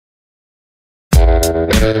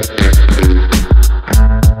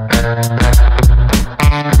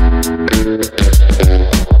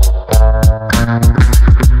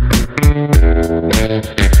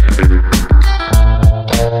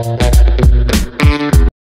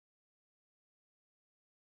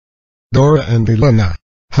Dora and Elena,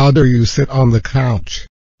 how dare you sit on the couch?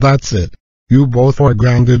 That's it. You both are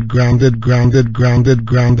grounded.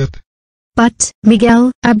 But,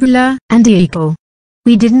 Miguel, Abula, and Diego,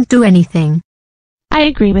 we didn't do anything. I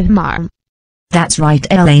agree with Mom. That's right,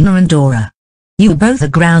 Elena and Dora. You both are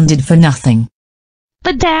grounded for nothing.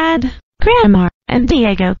 But Dad, Grandma, and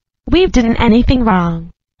Diego, we didn't anything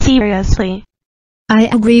wrong. Seriously. I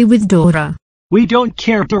agree with Dora. We don't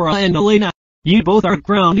care, Dora and Elena. You both are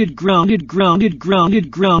grounded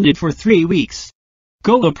for 3 weeks.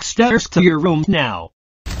 Go upstairs to your room now.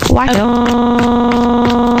 Why?